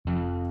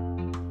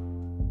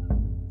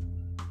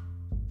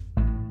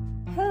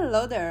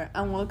Hello there,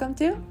 and welcome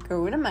to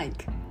Girl with a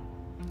Mic.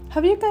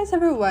 Have you guys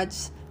ever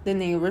watched The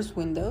Neighbor's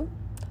Window?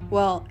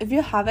 Well, if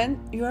you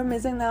haven't, you are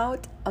missing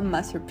out on a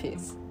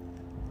masterpiece.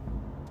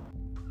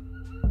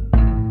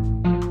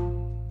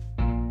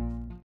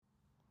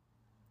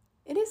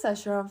 It is a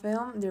short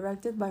film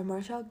directed by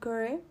Marshall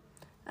Curry,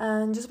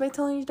 and just by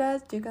telling you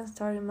that, you can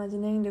start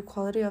imagining the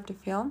quality of the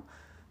film,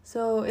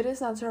 so it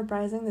is not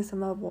surprising the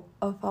sum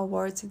of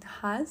awards it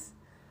has.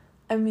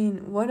 I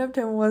mean, one of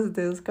them was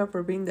the Oscar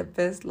for being the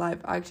best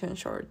live-action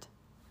short.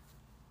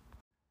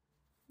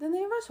 The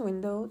Neighbor's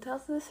Window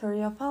tells the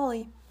story of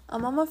Ali, a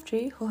mom of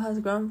three who has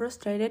grown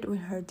frustrated with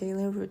her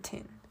daily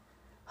routine.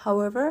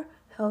 However,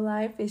 her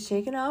life is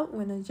shaken up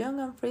when a young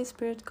and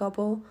free-spirited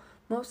couple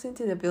moves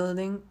into the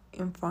building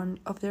in front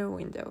of their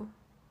window.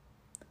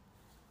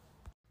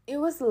 It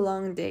was a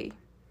long day.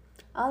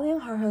 Ali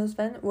and her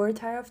husband were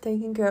tired of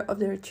taking care of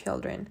their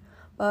children,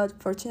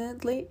 but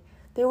fortunately,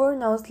 they were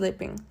not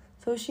sleeping.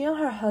 So she and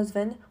her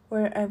husband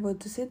were able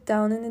to sit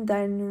down in the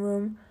dining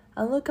room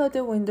and look out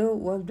the window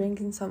while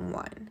drinking some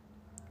wine.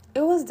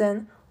 It was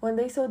then when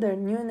they saw their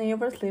new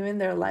neighbors living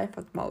their life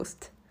at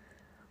most.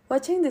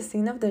 Watching the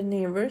scene of their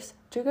neighbors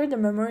triggered the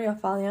memory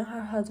of Ali and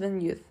her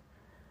husband's youth,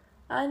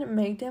 and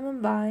made them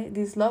buy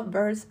these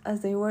lovebirds as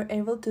they were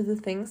able to do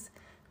things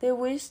they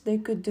wished they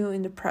could do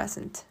in the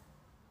present.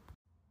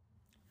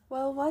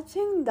 While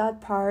watching that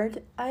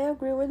part, I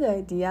agree with the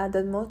idea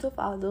that most of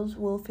adults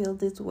will feel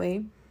this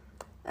way,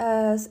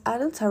 as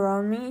adults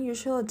around me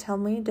usually tell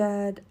me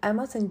that I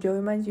must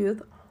enjoy my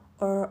youth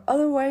or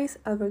otherwise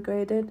I'll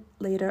regret it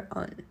later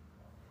on.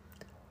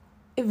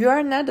 If you are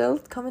an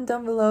adult, comment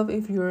down below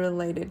if you're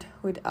related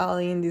with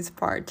Ali in this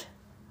part.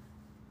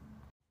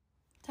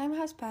 Time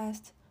has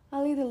passed.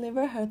 Ali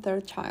delivered her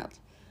third child,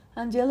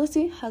 and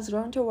jealousy has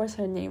grown towards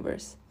her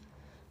neighbors.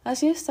 As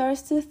she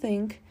starts to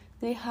think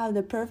they have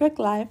the perfect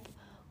life,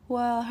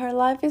 while her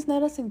life is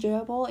not as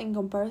enjoyable in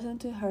comparison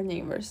to her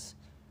neighbors.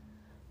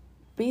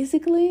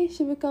 Basically,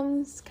 she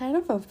becomes kind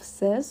of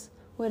obsessed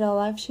with a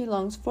life she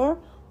longs for,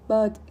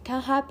 but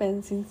can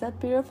happen since that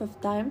period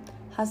of time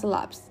has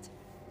elapsed.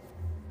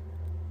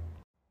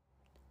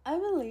 I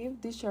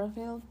believe this short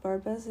film's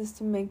purpose is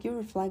to make you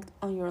reflect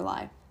on your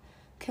life,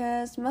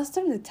 because most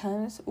of the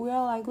times we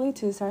are likely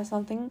to desire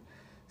something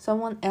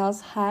someone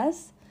else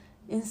has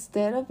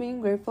instead of being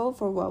grateful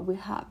for what we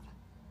have.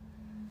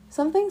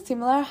 Something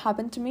similar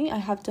happened to me, I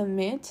have to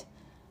admit.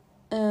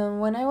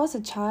 When I was a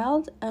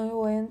child, I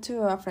went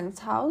to a friend's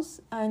house,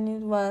 and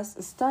it was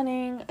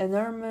stunning,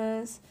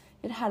 enormous.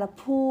 It had a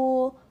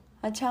pool,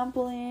 a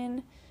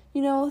trampoline,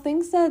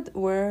 things that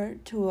were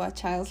to a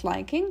child's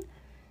liking.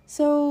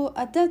 So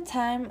at that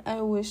time,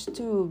 I wished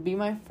to be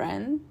my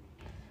friend,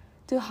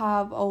 to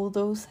have all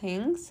those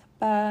things.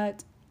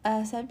 But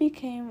as I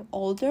became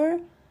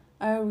older,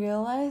 I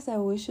realized that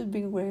we should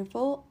be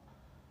grateful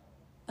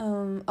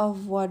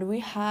of what we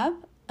have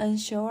and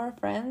show our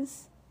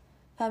friends,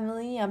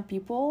 family, and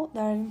people that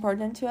are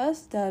important to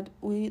us that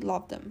we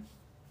love them.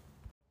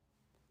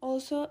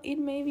 Also, it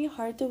may be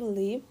hard to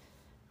believe,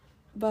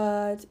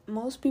 but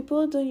most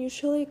people don't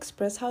usually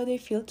express how they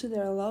feel to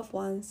their loved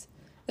ones,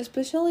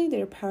 especially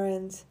their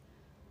parents.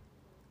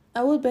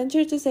 I would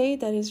venture to say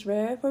that it's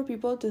rare for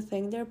people to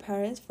thank their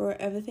parents for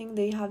everything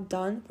they have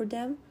done for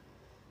them,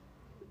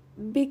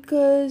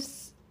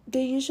 because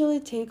they usually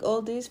take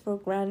all this for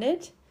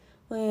granted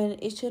when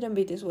it shouldn't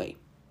be this way.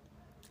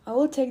 I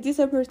will take this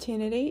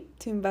opportunity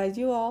to invite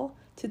you all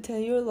to tell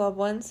your loved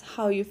ones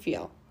how you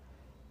feel.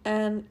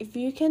 And if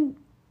you can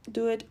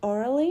do it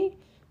orally,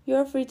 you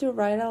are free to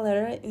write a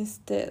letter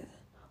instead,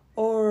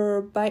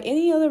 or by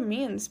any other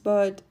means,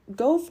 but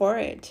go for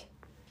it.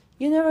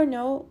 You never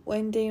know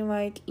when they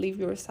might leave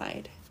your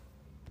side.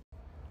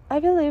 I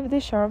believe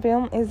this short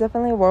film is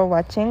definitely worth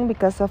watching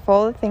because of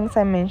all the things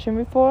I mentioned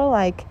before,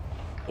 like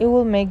it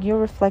will make you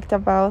reflect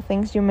about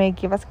things you may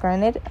give as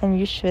granted and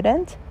you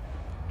shouldn't.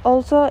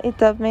 Also, it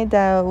taught me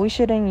that we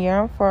shouldn't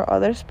yearn for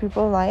other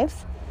people's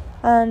lives,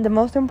 and the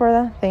most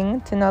important thing,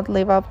 to not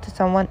live up to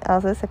someone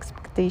else's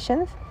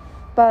expectations,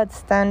 but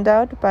stand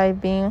out by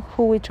being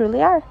who we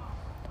truly are.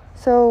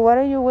 So what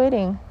are you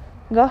waiting?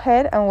 Go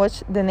ahead and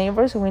watch The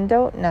Neighbor's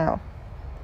Window now.